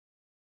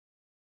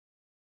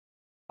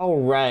All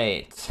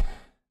right,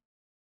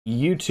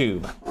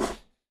 YouTube,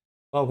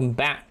 welcome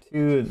back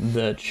to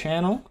the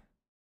channel.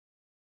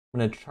 I'm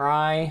gonna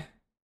try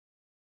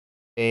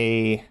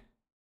a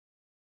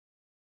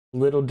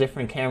little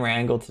different camera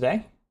angle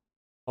today.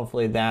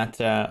 Hopefully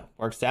that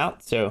works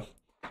out. So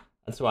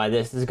that's why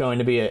this is going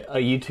to be a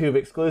YouTube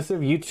exclusive.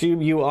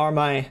 YouTube, you are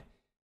my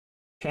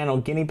channel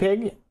guinea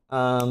pig.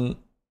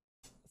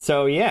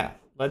 So yeah,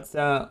 let's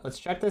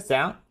check this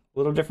out. A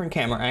little different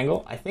camera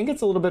angle. I think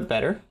it's a little bit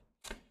better.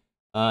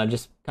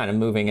 Just kind of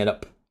moving it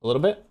up a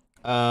little bit.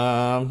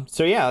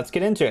 So yeah, let's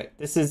get into it.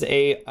 This is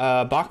a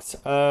box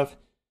of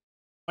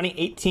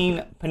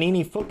 2018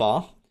 Panini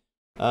football.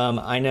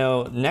 I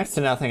know next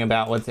to nothing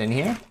about what's in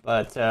here,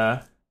 but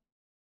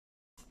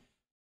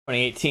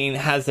 2018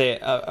 has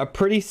a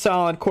pretty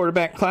solid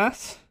quarterback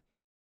class.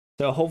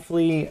 So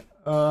hopefully,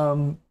 you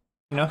know,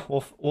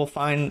 we'll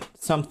find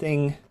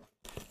something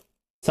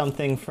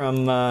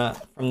from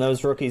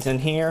those rookies in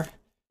here.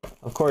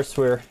 Of course,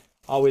 we're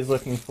always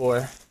looking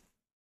for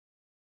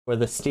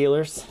the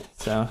Steelers,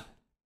 so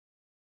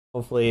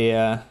hopefully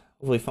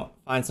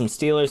find some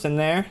Steelers in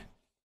there.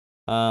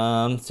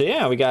 So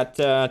yeah, we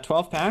got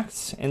 12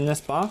 packs in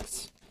this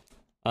box.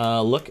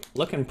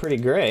 Looking pretty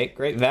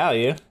great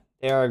value.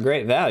 They are a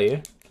great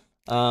value.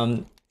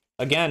 Again,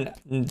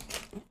 kind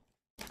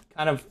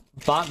of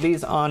bought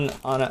these on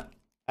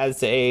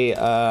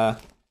a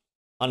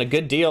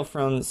good deal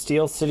from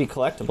Steel City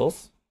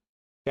Collectibles.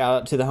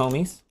 Shout out to the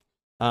homies.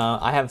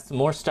 I have some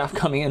more stuff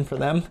coming in for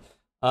them.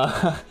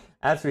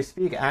 As we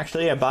speak,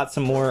 actually, I bought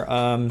some more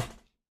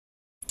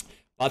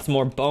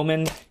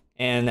Bowman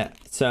and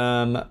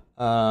some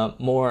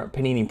more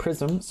Panini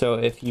Prism. So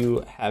if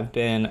you have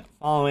been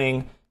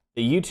following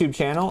the YouTube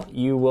channel,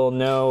 you will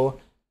know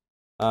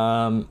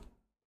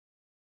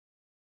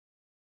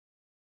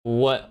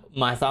what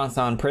my thoughts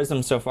on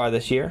Prism so far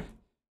this year.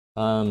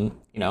 You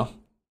know,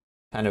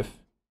 kind of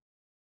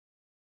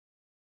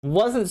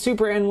wasn't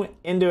super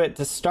into it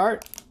to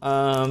start,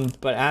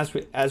 but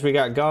as we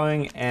got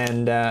going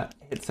and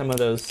hit some of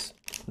those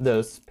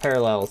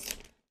parallels,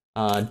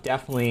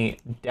 definitely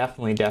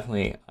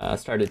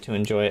started to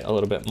enjoy it a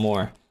little bit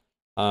more.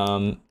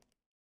 So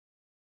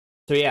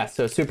yeah,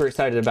 so super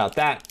excited about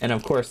that. And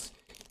of course,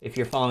 if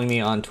you're following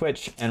me on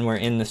Twitch and we're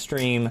in the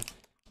stream,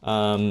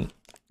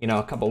 you know,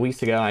 a couple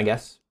weeks ago, I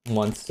guess,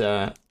 once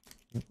that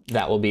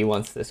will be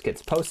once this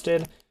gets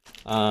posted,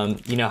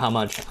 you know how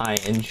much I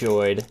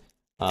enjoyed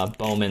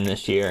Bowman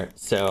this year.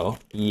 So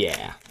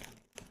yeah,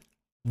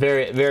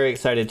 very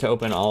excited to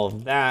open all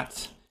of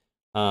that,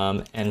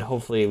 and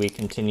hopefully we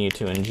continue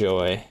to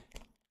enjoy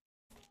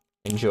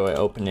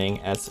opening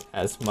as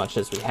much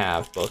as we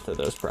have both of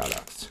those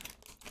products.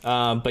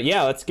 But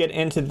yeah, let's get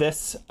into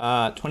this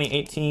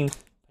 2018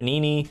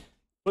 Panini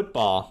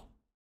football.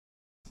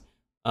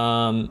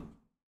 Yeah,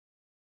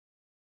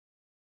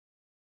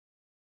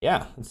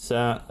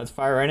 let's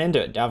fire right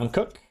into it. Dalvin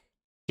Cook,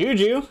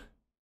 Juju.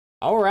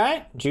 All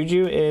right,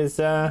 Juju is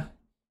you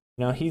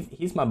know,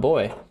 he's my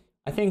boy.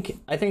 I think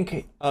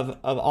of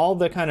all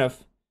the kind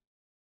of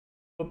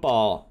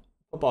football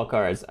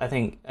cards, I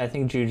think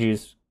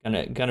Juju's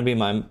gonna be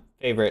my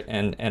favorite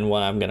and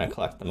what I'm gonna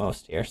collect the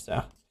most here.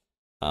 So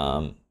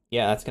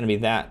yeah, that's gonna be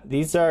that.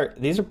 These are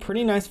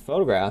pretty nice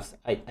photographs.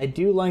 I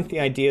do like the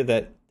idea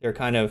that they're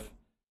kind of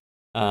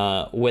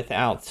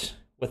without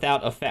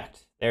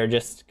effect. They're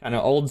just kind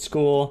of old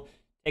school.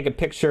 Take a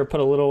picture,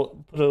 put a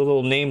little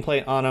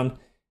nameplate on them,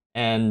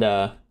 and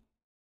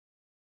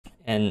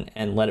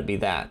let it be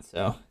that.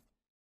 So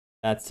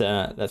that's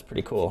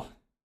pretty cool.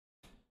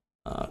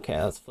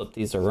 Okay, let's flip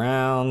these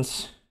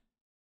around.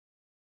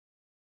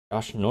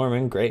 Josh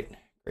Norman, great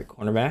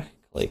cornerback.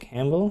 Clay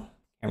Campbell,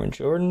 Cameron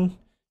Jordan,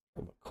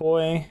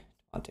 McCoy,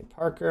 Devontae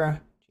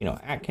Parker, Geno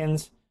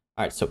Atkins.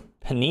 All right, so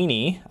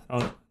Panini.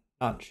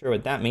 Not sure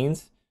what that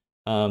means.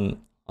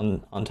 On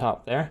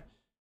top there,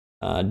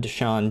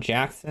 Deshaun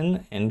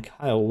Jackson and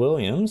Kyle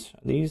Williams.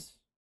 Are these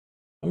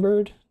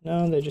numbered?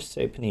 No, they just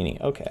say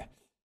Panini. Okay.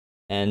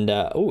 And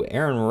oh,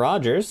 Aaron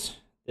Rodgers.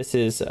 This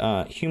is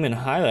human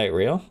highlight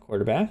reel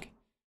quarterback.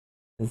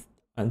 Is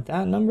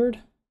that numbered?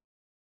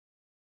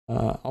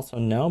 Also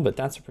no, but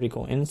that's a pretty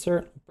cool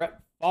insert.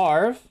 Brett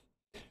Favre,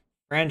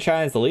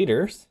 franchise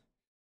leaders.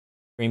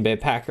 Green Bay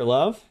Packer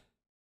love.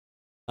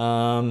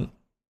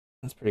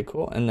 That's pretty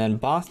cool. And then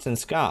Boston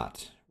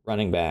Scott,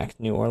 running back,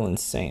 New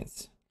Orleans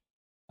Saints.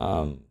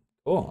 Cool.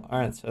 All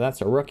right, so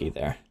that's a rookie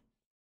there.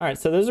 All right,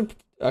 so those are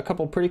a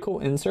couple pretty cool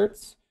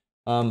inserts.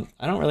 I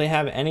don't really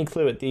have any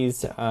clue what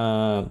these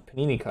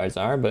Panini cards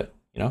are, but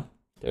you know,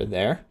 they're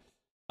there.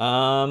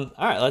 All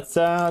right,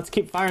 let's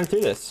keep firing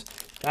through this.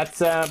 That's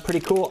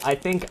pretty cool. I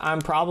think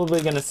I'm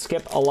probably gonna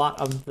skip a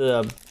lot of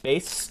the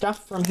base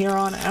stuff from here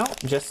on out,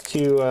 just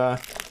to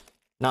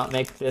not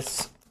make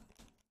this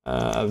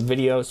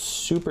video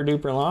super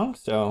duper long.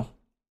 So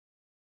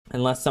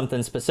unless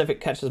something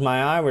specific catches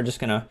my eye, we're just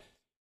gonna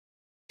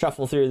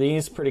shuffle through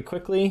these pretty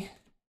quickly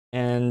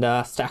and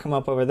stack them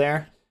up over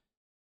there.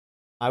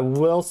 I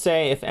will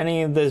say, if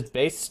any of this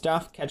base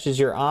stuff catches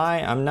your eye,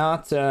 I'm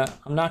not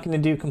going to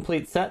do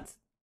complete sets.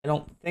 I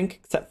don't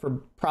think, except for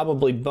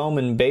probably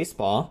Bowman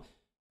Baseball.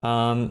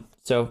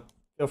 So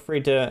feel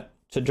free to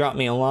drop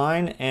me a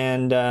line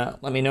and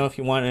let me know if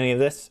you want any of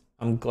this.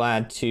 I'm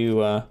glad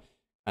to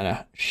kind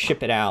of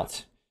ship it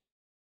out,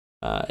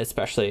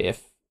 especially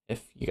if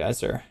you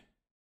guys are,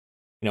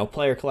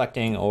 player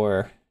collecting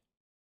or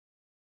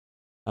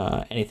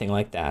anything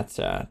like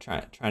that.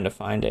 Trying to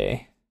find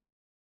a.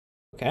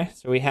 Okay,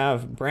 so we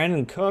have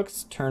Brandon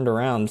Cooks turned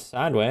around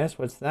sideways.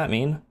 What's that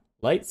mean?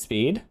 Light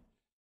speed.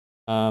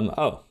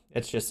 Oh,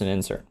 it's just an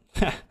insert.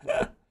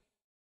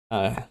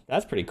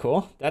 That's pretty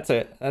cool. That's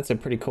a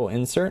pretty cool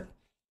insert.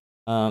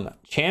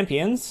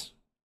 Champions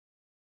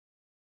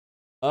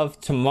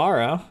of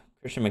Tomorrow,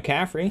 Christian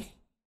McCaffrey.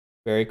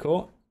 Very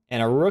cool.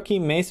 And a rookie,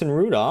 Mason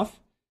Rudolph.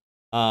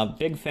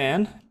 Big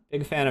fan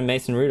of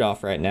Mason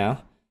Rudolph right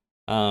now.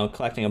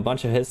 Collecting a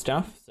bunch of his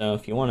stuff. So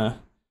if you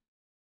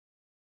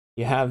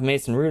have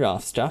Mason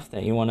Rudolph stuff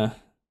that you want to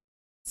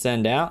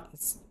send out,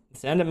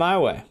 send it my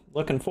way.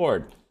 Looking for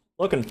it.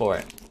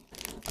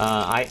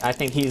 I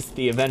think he's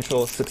the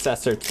eventual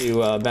successor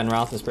to Ben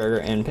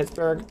Roethlisberger in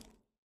Pittsburgh.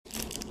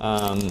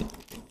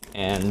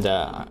 And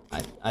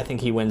I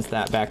think he wins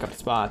that backup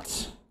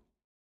spot.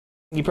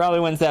 He probably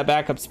wins that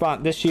backup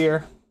spot this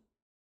year.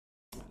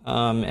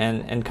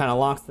 And kind of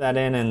locks that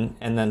in,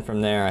 and then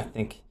from there, I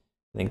think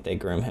they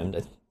groom him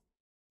to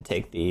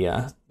take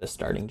the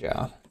starting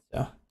job.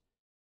 So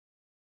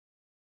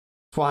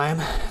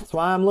that's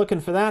why I'm looking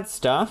for that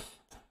stuff.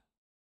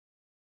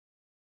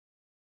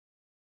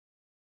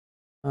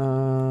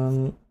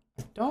 I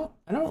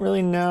don't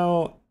really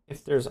know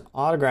if there's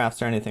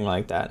autographs or anything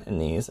like that in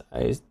these.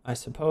 I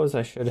suppose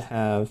I should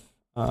have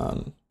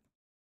kind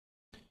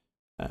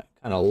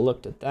of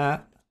looked at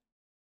that.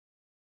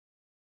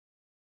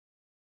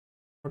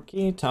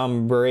 Rookie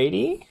Tom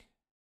Brady,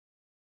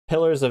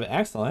 Pillars of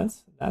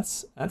Excellence.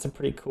 That's a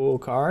pretty cool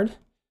card.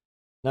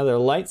 Another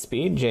light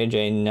speed,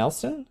 JJ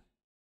Nelson.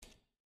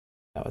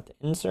 That with the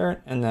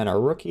insert, and then a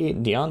rookie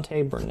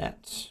Deontay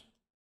Burnett.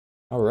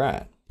 All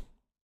right.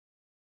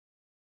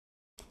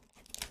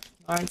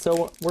 All right,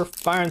 so we're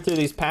firing through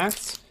these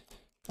packs.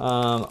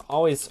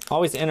 Always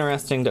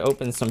interesting to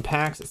open some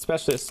packs,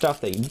 especially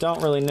stuff that you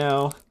don't really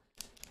know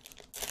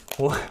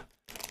what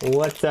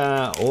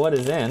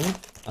is in.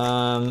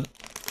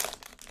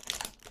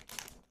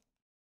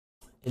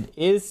 It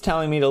is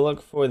telling me to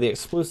look for the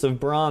exclusive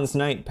Bronze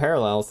Knight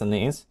parallels in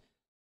these.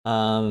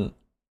 I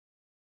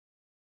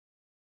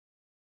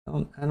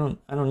don't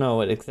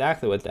know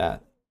exactly what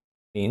that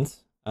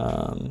means.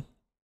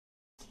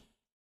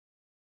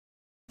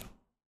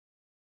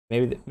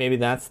 Maybe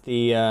that's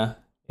the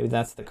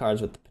cards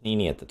with the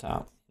Panini at the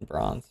top in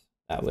bronze.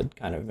 That would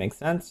kind of make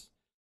sense.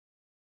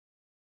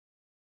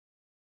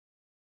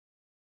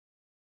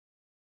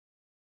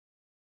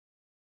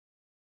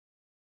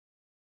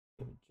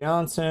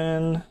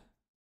 Johnson,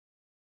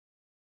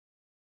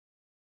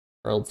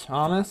 Earl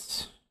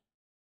Thomas.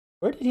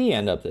 Where did he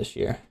end up this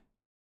year?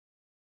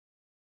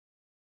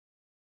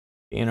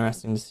 Be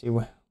interesting to see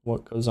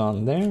what goes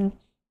on there.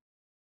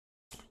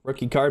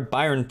 Rookie card,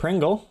 Byron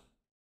Pringle.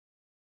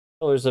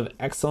 Pillars of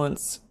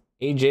Excellence,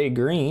 AJ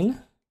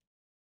Green.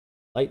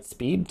 Light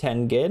speed,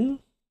 10 Gid.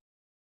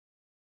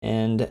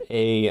 And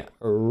a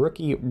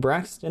rookie,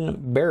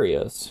 Braxton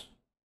Berrios.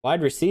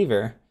 Wide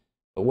receiver,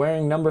 but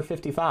wearing number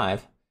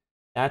 55.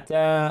 That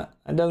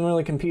doesn't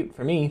really compute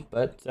for me,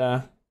 but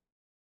all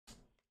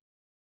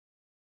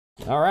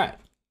right.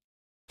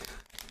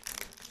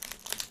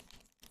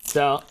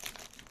 So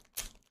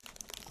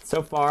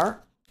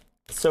far,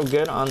 so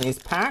good on these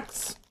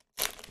packs.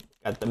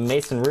 Got the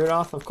Mason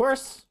Rudolph, of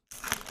course.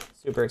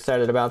 Super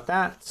excited about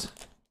that.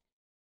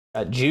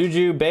 Got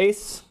Juju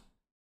base.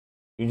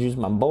 Juju's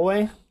my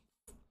boy.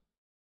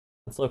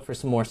 Let's look for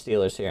some more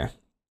Steelers here.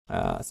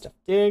 Steph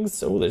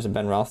Diggs. Oh, there's a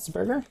Ben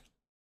Roethlisberger.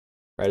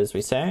 Right as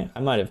we say. I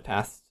might have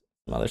passed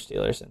some other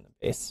Steelers in the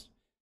base,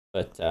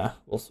 but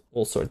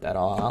we'll sort that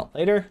all out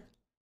later.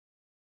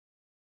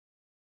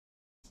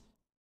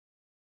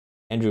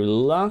 Andrew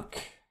Luck.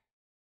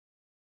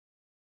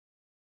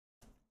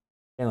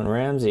 Jalen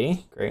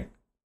Ramsey. Great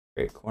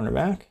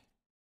cornerback.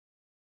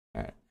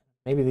 All right.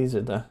 Maybe these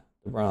are the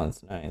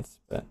Bronze Knights,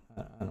 but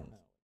I don't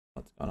know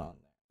what's going on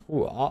there.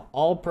 Ooh,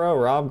 all-pro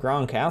Rob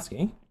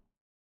Gronkowski. Of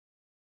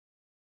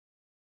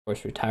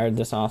course, retired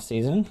this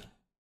offseason.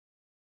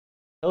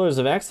 Pillars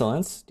of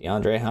Excellence,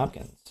 DeAndre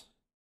Hopkins.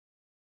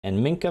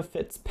 And Minka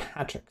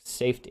Fitzpatrick,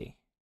 safety.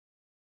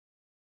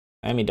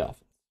 Miami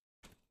Dolphins.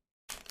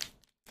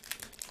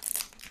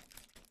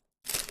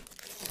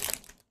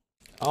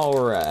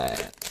 All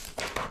right.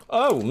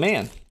 Oh,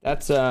 man.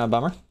 That's a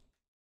bummer.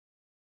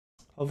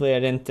 Hopefully I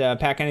didn't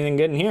pack anything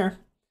good in here.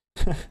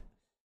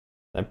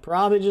 I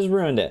probably just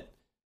ruined it.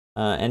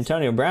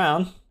 Antonio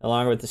Brown,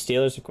 along with the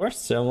Steelers, of course.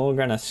 So we're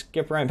going to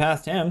skip right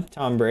past him.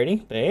 Tom Brady,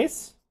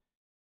 base.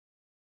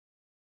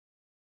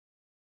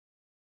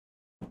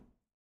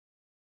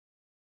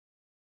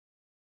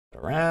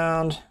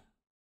 Around.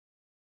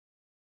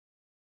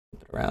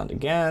 Flip it around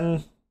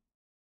again.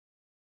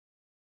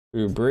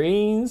 Drew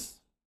Brees.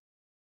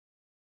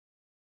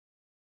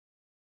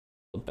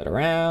 Flip it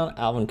around.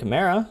 Alvin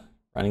Kamara,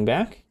 running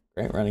back.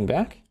 Great running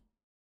back.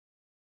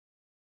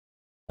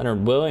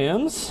 Leonard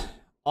Williams.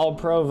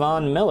 All-Pro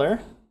Von Miller.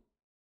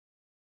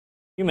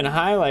 Human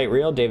highlight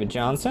reel, David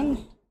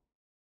Johnson.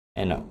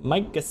 And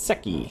Mike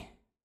Gesicki,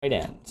 tight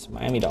end,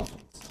 Miami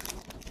Dolphins.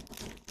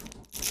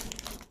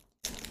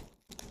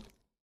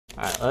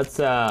 Alright, let's,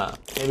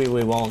 maybe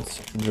we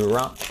won't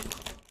drop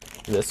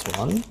this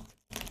one.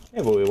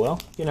 Maybe we will.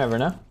 You never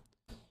know.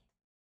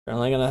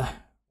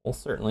 We'll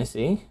certainly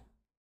see.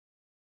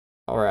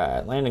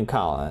 Alright, Landon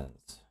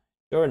Collins,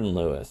 Jordan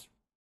Lewis,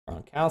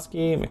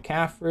 Gronkowski,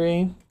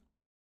 McCaffrey.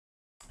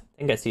 I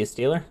think I see a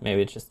Steeler.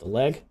 Maybe it's just a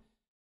leg.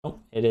 Oh,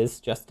 it is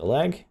just a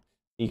leg.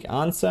 Zeke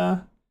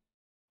Ansah,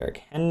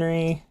 Derrick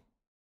Henry,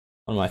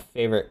 one of my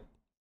favorite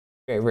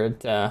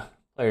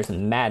players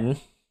in Madden,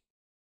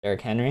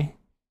 Derrick Henry.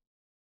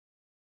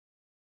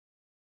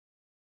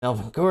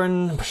 Melvin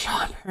Gordon,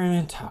 Brashad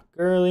Perriman, Todd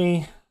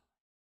Gurley,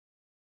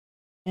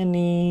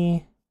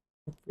 Kenny,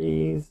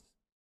 Freeze.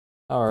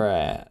 All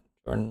right,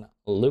 Jordan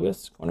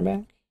Lewis,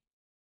 cornerback.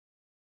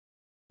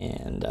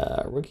 And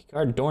rookie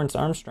card, Dorrance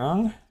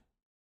Armstrong.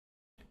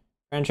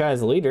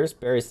 Franchise leaders,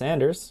 Barry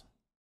Sanders.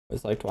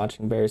 Always liked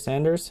watching Barry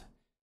Sanders.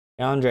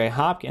 DeAndre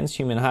Hopkins,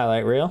 human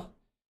highlight reel.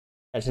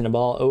 Catching the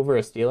ball over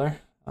a Steeler.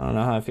 I don't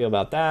know how I feel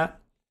about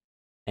that.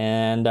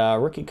 And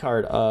rookie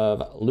card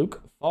of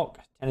Luke Falk,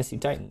 Tennessee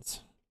Titans.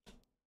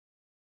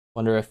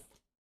 Wonder if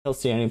he'll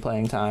see any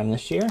playing time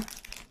this year.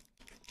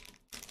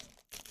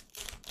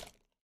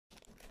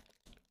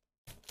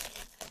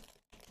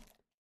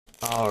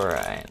 All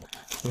right.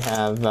 We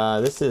have, we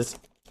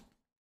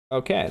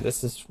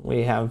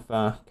have,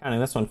 counting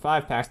this one,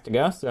 5 packs to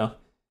go, so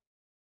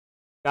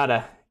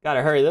gotta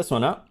hurry this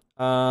one up.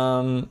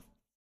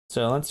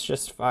 So let's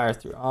just fire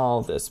through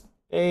all this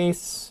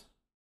base.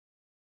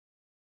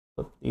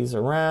 Flip these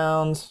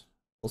around.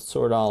 We'll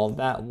sort all of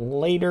that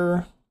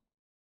later.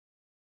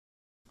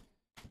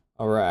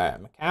 All right,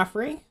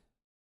 McCaffrey.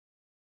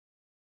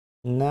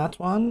 And that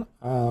one,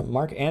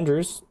 Mark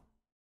Andrews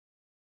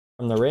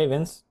from the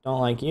Ravens.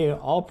 Don't like you.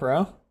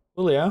 All-Pro.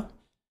 Julio.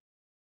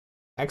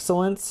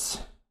 Excellence.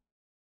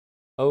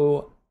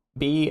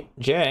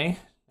 OBJ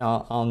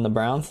on the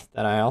Browns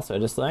that I also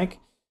dislike.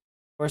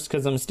 Of course,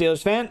 because I'm a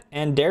Steelers fan.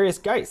 And Darius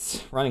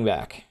Geis, running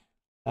back.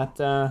 That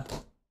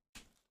looks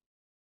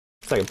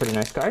like a pretty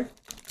nice card.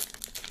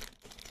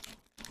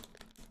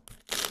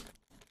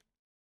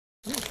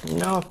 I don't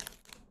know if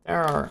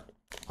there are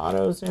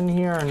autos in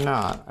here or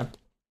not. I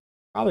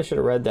probably should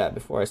have read that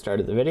before I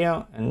started the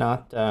video, and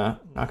not going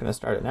to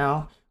start it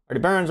now. Artie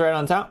Burns right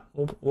on top.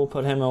 We'll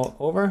put him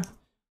over.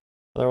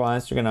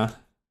 Otherwise, you're gonna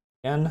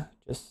again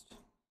just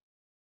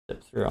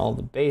zip through all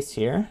the base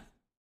here.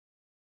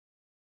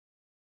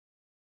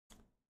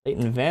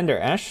 Leighton Vander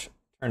Esch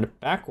turned it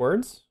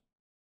backwards.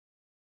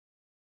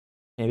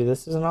 Maybe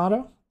this is an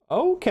auto.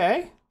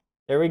 Okay,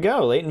 there we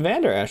go. Leighton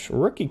Vander Esch,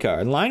 rookie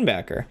card,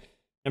 linebacker,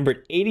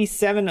 numbered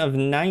 87 of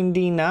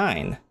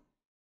 99.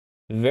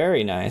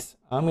 Very nice.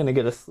 I'm gonna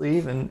get a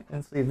sleeve and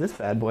sleeve this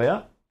bad boy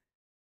up.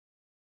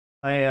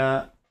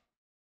 I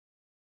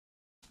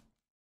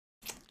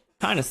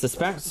kind of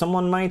suspect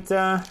someone might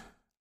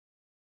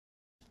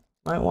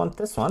want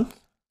this one.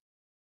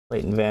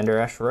 Leighton Vander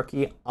Esch,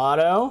 rookie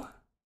auto.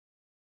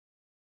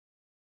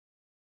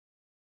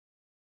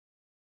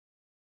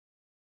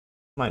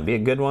 Might be a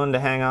good one to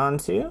hang on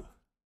to.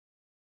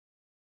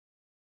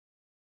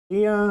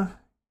 The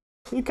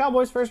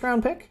Cowboys' first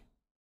round pick.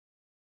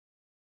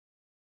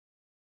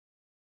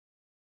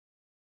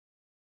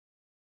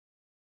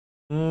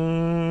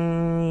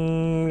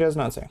 Does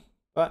not say.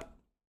 But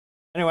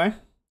anyway,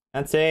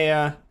 that's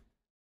a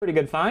pretty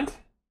good find.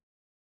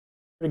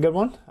 Pretty good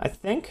one, I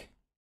think.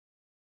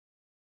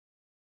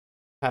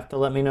 Have to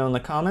let me know in the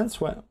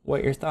comments what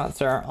your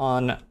thoughts are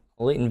on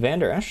Leighton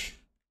Vander Esch.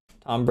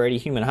 Tom Brady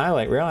human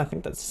highlight reel. I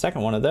think that's the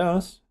second one of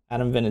those.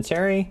 Adam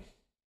Vinatieri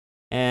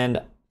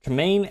and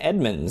Tremaine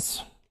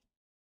Edmonds.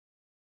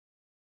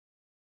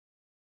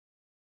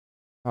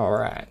 All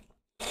right.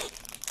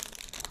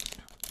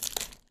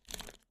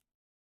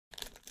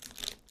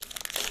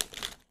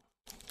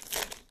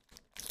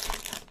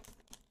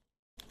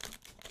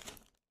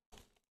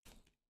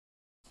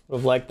 Would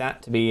have liked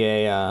that to be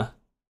a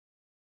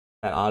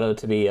that auto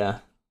to be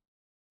a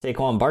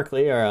Saquon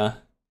Barkley or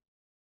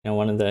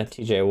one of the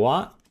TJ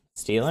Watt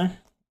Steeler.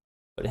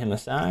 Put him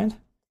aside.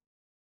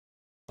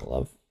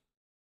 Still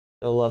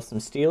love some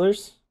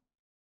Steelers.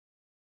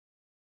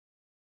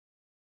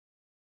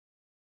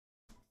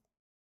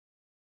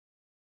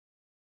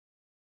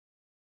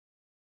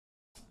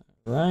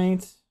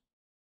 Right.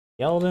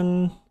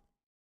 Yeldon,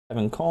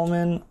 Evan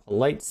Coleman,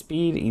 light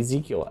speed,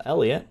 Ezekiel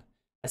Elliott.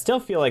 I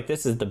still feel like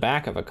this is the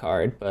back of a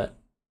card, but,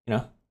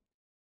 here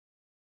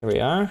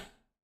we are.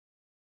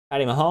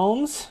 Patty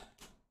Mahomes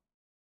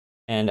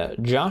and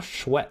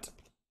Josh Sweat.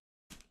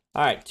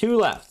 All right, 2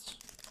 left.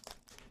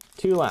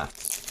 2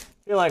 left.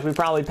 I feel like we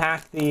probably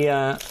packed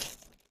the,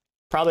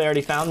 probably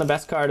already found the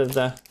best card of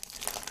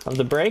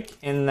the break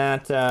in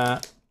that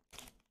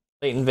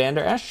Leighton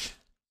Vander Esch.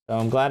 So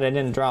I'm glad I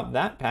didn't drop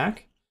that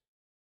pack.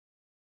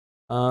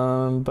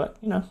 But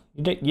you know,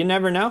 you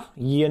never know.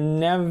 You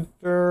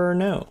never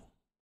know.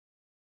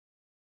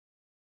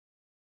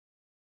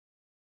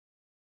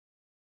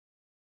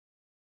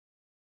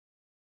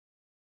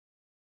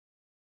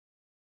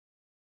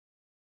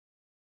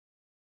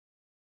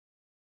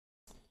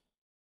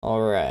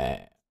 All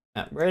right,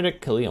 Matt Breda,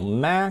 Khalil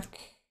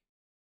Mack,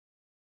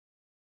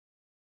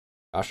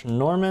 Josh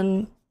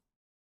Norman,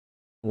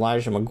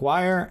 Elijah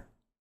McGuire,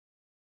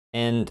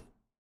 and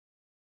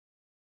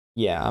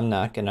yeah, I'm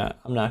not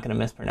gonna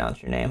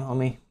mispronounce your name,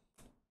 homie.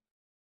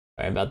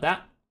 Sorry about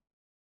that.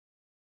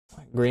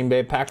 Green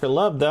Bay Packer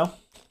love though.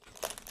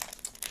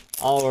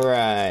 All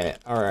right.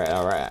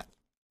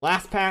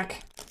 Last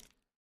pack.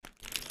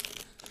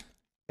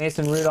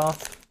 Mason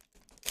Rudolph.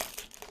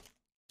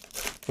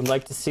 Would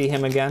like to see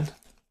him again.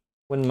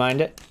 Wouldn't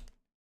mind it.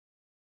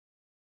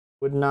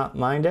 Would not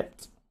mind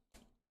it.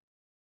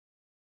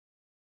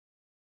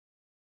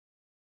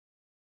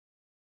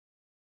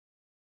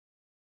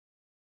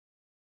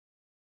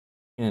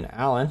 And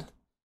Allen,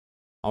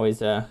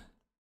 always a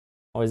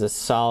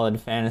solid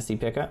fantasy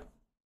pickup.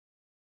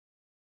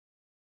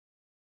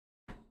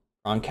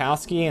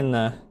 Gronkowski and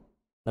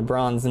the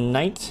Bronze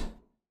Knight.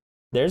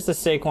 There's the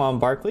Saquon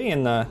Barkley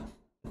and the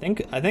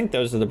I think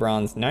those are the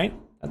Bronze Knight.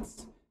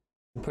 That's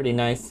a pretty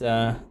nice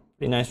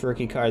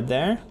rookie card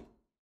there.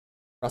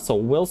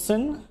 Russell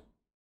Wilson,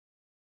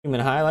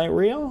 human highlight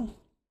reel.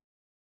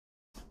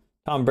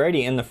 Tom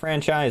Brady and the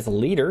franchise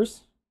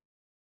leaders.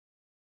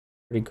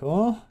 Pretty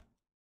cool.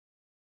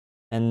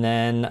 And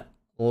then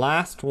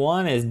last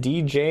one is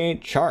DJ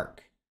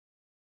Chark.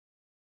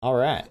 All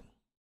right.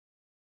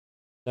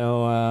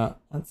 So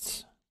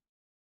let's.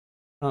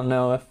 I don't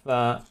know if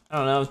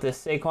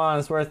this Saquon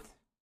is worth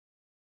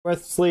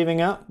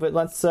sleeving up, but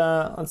let's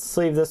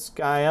sleeve this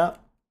guy up.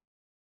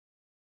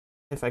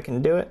 If I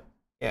can do it.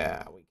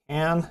 Yeah, we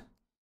can.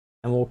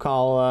 And we'll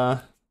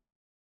call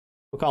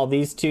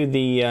these two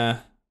the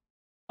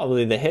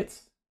probably the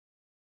hits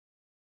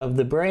of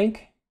the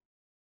break.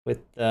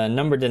 With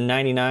number to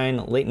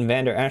 99, Leighton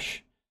Vander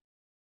Esch.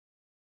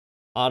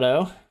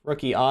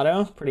 Rookie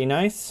auto, pretty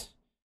nice.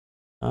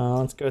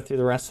 Let's go through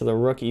the rest of the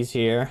rookies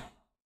here.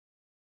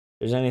 If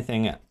there's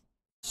anything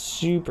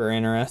super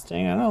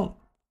interesting, I don't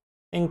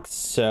think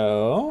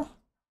so.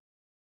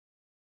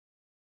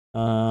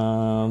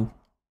 So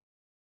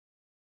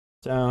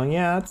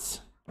yeah,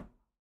 it's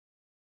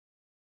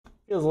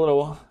feels a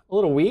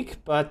little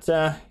weak, but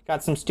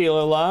got some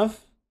Steeler love,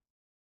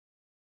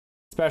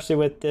 especially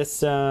with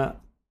this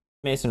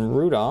Mason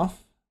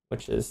Rudolph,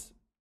 which is,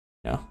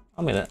 you know,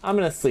 I'm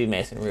gonna sleeve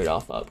Mason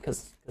Rudolph up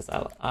because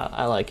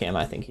I like him.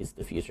 I think he's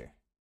the future.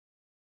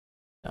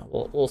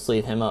 So we'll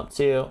sleeve him up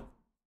too,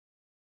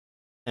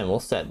 and we'll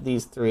set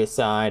these three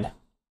aside.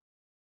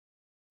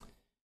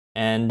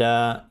 And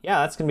yeah,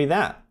 that's gonna be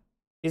that.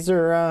 These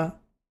are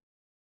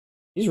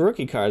these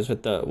rookie cards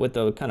with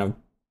the kind of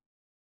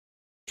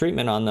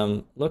treatment on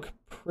them look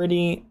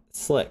pretty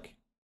slick.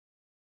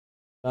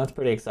 So that's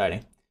pretty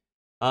exciting.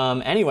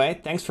 Anyway,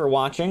 thanks for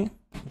watching.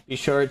 Be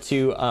sure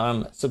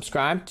to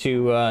subscribe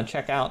to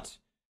check out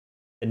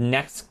the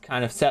next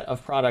kind of set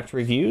of product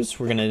reviews.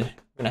 We're gonna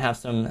have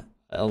some,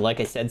 like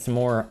I said, some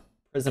more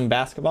Prism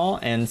basketball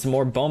and some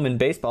more Bowman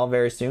baseball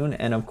very soon.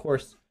 And of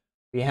course,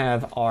 we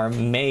have our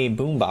May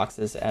boom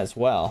boxes as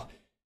well.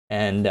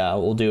 And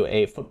we'll do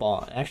a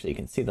football. Actually, you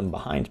can see them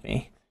behind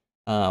me.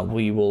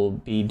 We will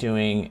be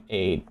doing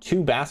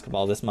 2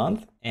 basketball this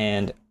month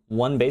and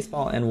 1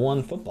 baseball and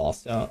 1 football.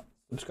 So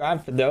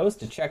subscribe for those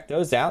to check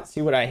those out,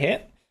 see what I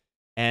hit,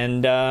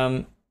 and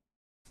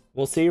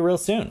we'll see you real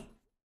soon.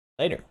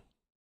 Later.